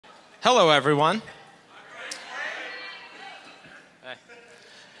Hello, everyone. Hey.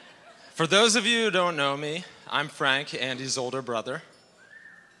 For those of you who don't know me, I'm Frank, Andy's older brother.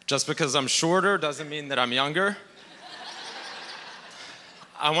 Just because I'm shorter doesn't mean that I'm younger.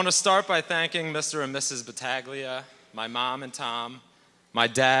 I want to start by thanking Mr. and Mrs. Battaglia, my mom and Tom, my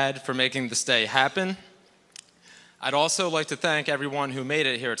dad for making this day happen. I'd also like to thank everyone who made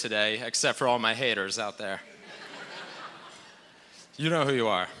it here today, except for all my haters out there. You know who you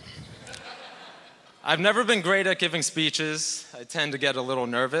are. I've never been great at giving speeches. I tend to get a little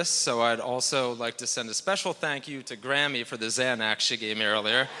nervous, so I'd also like to send a special thank you to Grammy for the Xanax she gave me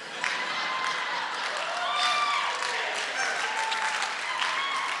earlier.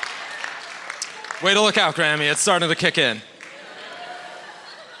 Way to look out, Grammy. It's starting to kick in.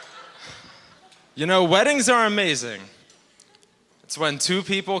 You know, weddings are amazing. It's when two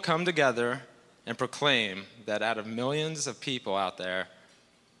people come together and proclaim that out of millions of people out there,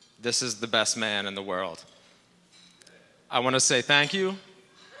 this is the best man in the world. I want to say thank you.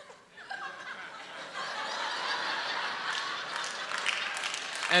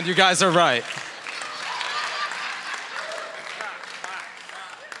 And you guys are right.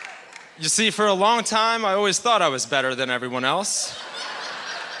 You see, for a long time, I always thought I was better than everyone else.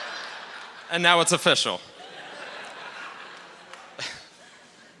 And now it's official.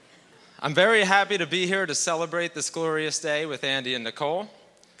 I'm very happy to be here to celebrate this glorious day with Andy and Nicole.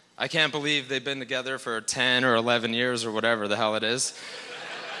 I can't believe they've been together for 10 or 11 years or whatever the hell it is.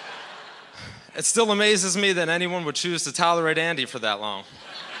 It still amazes me that anyone would choose to tolerate Andy for that long.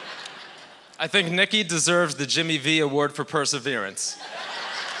 I think Nikki deserves the Jimmy V Award for Perseverance.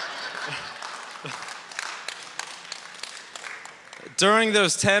 During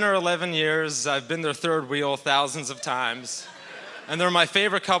those 10 or 11 years, I've been their third wheel thousands of times, and they're my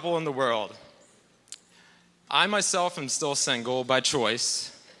favorite couple in the world. I myself am still single by choice.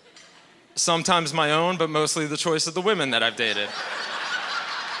 Sometimes my own, but mostly the choice of the women that I've dated.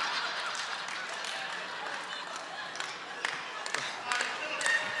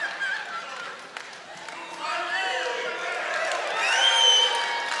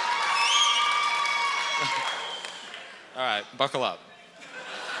 All right, buckle up.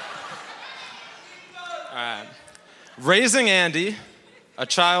 All right. Raising Andy, a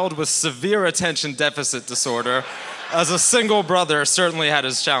child with severe attention deficit disorder, as a single brother certainly had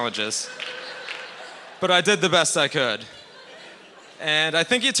his challenges. But I did the best I could. And I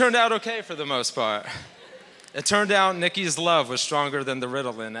think he turned out okay for the most part. It turned out Nikki's love was stronger than the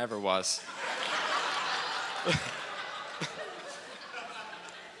Ritalin ever was.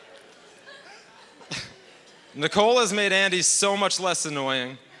 Nicole has made Andy so much less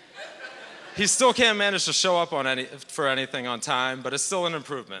annoying. He still can't manage to show up for anything on time, but it's still an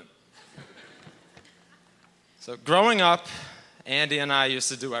improvement. So growing up, Andy and I used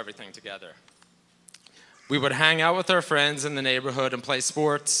to do everything together. We would hang out with our friends in the neighborhood and play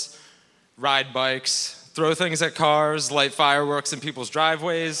sports, ride bikes, throw things at cars, light fireworks in people's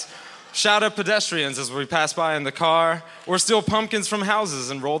driveways, shout at pedestrians as we pass by in the car, or steal pumpkins from houses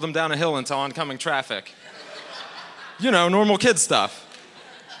and roll them down a hill into oncoming traffic. You know, normal kid stuff.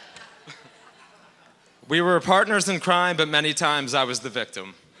 We were partners in crime, but many times I was the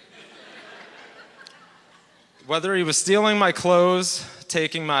victim. Whether he was stealing my clothes,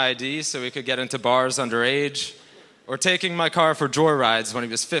 taking my ID so he could get into bars underage, or taking my car for joyrides when he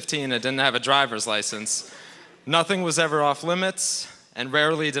was 15 and didn't have a driver's license, nothing was ever off limits, and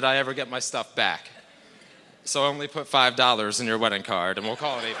rarely did I ever get my stuff back. So I only put $5 in your wedding card, and we'll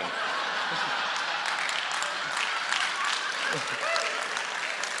call it even.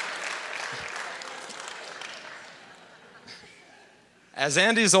 As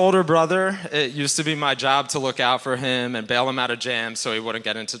Andy's older brother, it used to be my job to look out for him and bail him out of jams so he wouldn't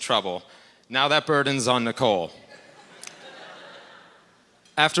get into trouble. Now that burden's on Nicole.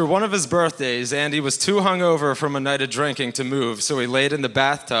 After one of his birthdays, Andy was too hungover from a night of drinking to move, so he laid in the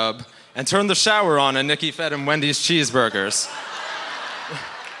bathtub and turned the shower on, and Nikki fed him Wendy's cheeseburgers.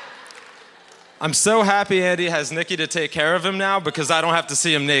 I'm so happy Andy has Nikki to take care of him now because I don't have to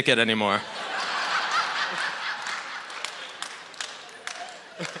see him naked anymore.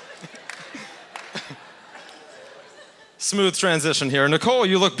 Smooth transition here. Nicole,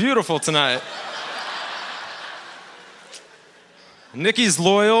 you look beautiful tonight. Nikki's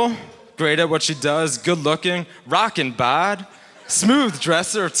loyal, great at what she does, good looking, rockin' bod, smooth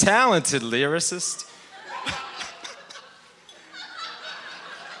dresser, talented lyricist.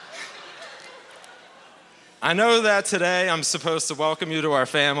 I know that today I'm supposed to welcome you to our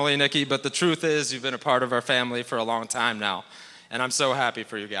family, Nikki, but the truth is you've been a part of our family for a long time now, and I'm so happy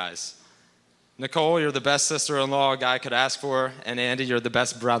for you guys. Nicole, you're the best sister-in-law a guy could ask for, and Andy, you're the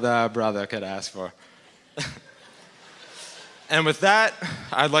best brother could ask for. And with that,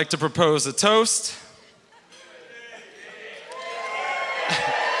 I'd like to propose a toast.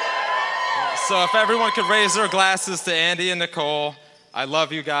 So if everyone could raise their glasses to Andy and Nicole, I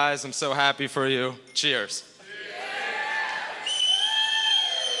love you guys. I'm so happy for you. Cheers.